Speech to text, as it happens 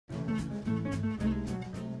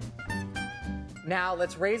Now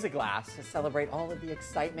let's raise a glass to celebrate all of the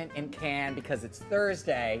excitement in Cannes because it's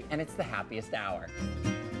Thursday and it's the happiest hour.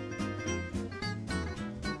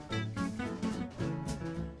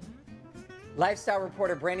 Lifestyle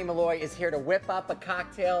reporter Brandy Malloy is here to whip up a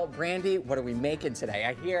cocktail. Brandy, what are we making today?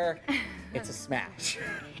 I hear it's a smash.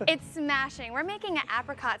 It's smashing. We're making an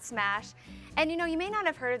apricot smash. And you know, you may not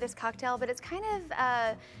have heard of this cocktail, but it's kind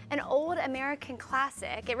of an old American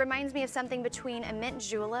classic. It reminds me of something between a mint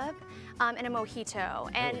julep and a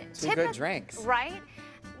mojito. And two good drinks. Right?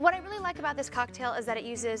 What I really like about this cocktail is that it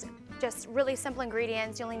uses just really simple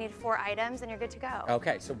ingredients. You only need 4 items and you're good to go.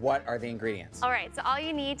 Okay, so what are the ingredients? All right, so all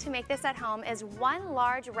you need to make this at home is 1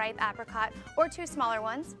 large ripe apricot or 2 smaller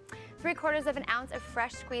ones, 3/4 of an ounce of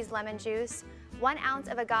fresh squeezed lemon juice, 1 ounce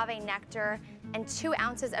of agave nectar, and 2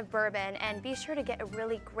 ounces of bourbon. And be sure to get a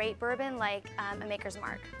really great bourbon like a Maker's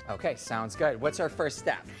Mark. Okay, sounds good. What's our first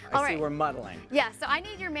step? I see we're muddling. Yeah, so I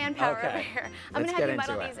need your manpower over here. I'm gonna have you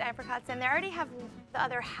muddle these apricots in there. I already have the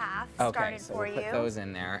other half started for you. Okay, so we'll put those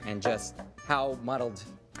in there. And just how muddled?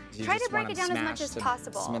 Try to break it down as much as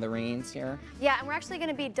possible. Smithereens here? Yeah, and we're actually going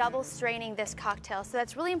to be double straining this cocktail. So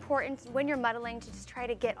that's really important when you're muddling to just try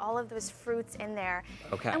to get all of those fruits in there.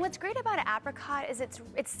 Okay. And what's great about an apricot is it's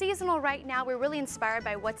seasonal right now. We're really inspired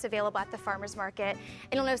by what's available at the farmer's market.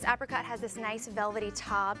 And you'll notice apricot has this nice velvety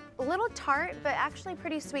top. A little tart, but actually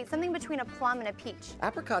pretty sweet. Something between a plum and a peach.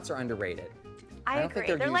 Apricots are underrated. I agree.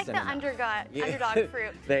 They're like the underdog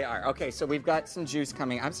fruit. They are. Okay, so we've got some juice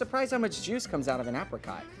coming. I'm surprised how much juice comes out of an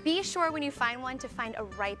apricot. Be sure when you find one to find a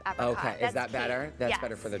ripe apricot. Okay, is that better? That's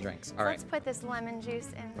better for the drinks. All right. Let's put this lemon juice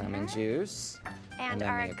in there. Lemon juice. And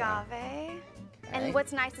our agave. Okay. And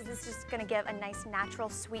what's nice is this is just going to give a nice natural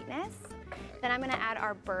sweetness. Then I'm going to add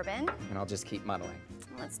our bourbon. And I'll just keep muddling.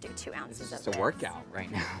 Let's do 2 ounces of this. This is just a workout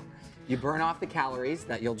right now. You burn off the calories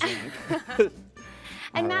that you'll drink.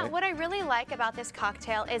 And Matt, what I really like about this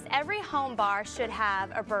cocktail is every home bar should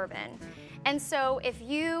have a bourbon. And so if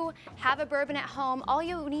you have a bourbon at home, all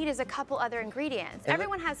you need is a couple other ingredients.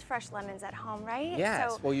 Everyone has fresh lemons at home, right?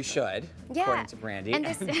 Yes, well you should, according to Brandy. And,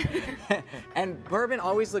 and bourbon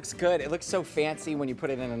always looks good. It looks so fancy when you put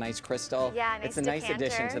it in a nice crystal. Yeah, it's a nice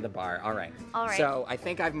addition to the bar. All right. All right. So I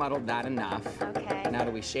think I've muddled that enough. Okay. Now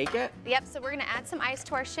do we shake it? Yep, so we're gonna add some ice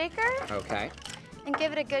to our shaker. Okay. And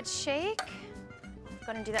give it a good shake.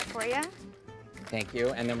 I'm gonna do that for you. Thank you,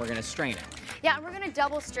 and then we're gonna strain it. Yeah, and we're gonna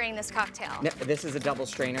double strain this cocktail. This is a double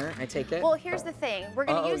strainer, I take it? Well, here's the thing. We're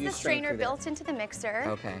gonna use the strainer built into the mixer.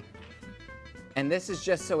 Okay. And this is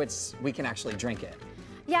just so we can actually drink it.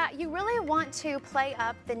 Yeah, you really want to play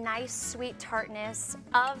up the nice sweet tartness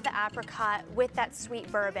of the apricot with that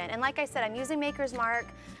sweet bourbon. And like I said, I'm using Maker's Mark.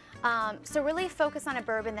 So really focus on a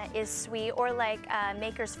bourbon that is sweet, or like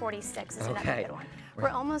Maker's 46 is another good one. We're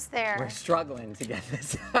almost there. We're struggling to get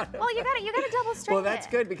this out. Well, you gotta double strain Well, that's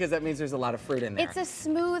good because that means there's a lot of fruit in there. It's a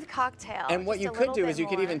smooth cocktail. And what you could do is you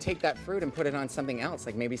could even take that fruit and put it on something else,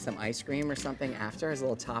 like maybe some ice cream or something after as a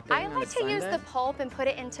little topping. I like to use the pulp and put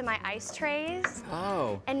it into my ice trays.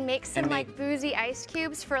 Oh. And make some like boozy ice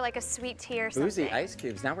cubes for like a sweet tea or something. Boozy ice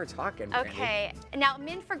cubes. Now we're talking. Brandy. Okay. Now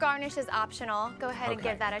mint for garnish is optional. Go ahead and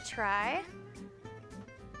give that a try.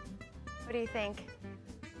 What do you think?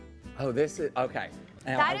 Oh, this is okay.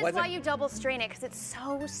 Now, that is why you double strain it, because it's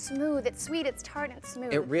so smooth. It's sweet, it's tart, and it's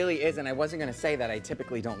smooth. It really is, and I wasn't going to say that I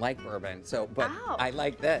typically don't like bourbon, but I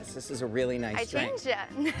like this. This is a really nice drink. I changed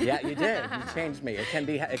you. Yeah, you did. You changed me. It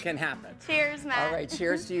can happen. Cheers, Matt. All right,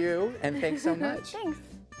 cheers to you, and thanks so much. Thanks.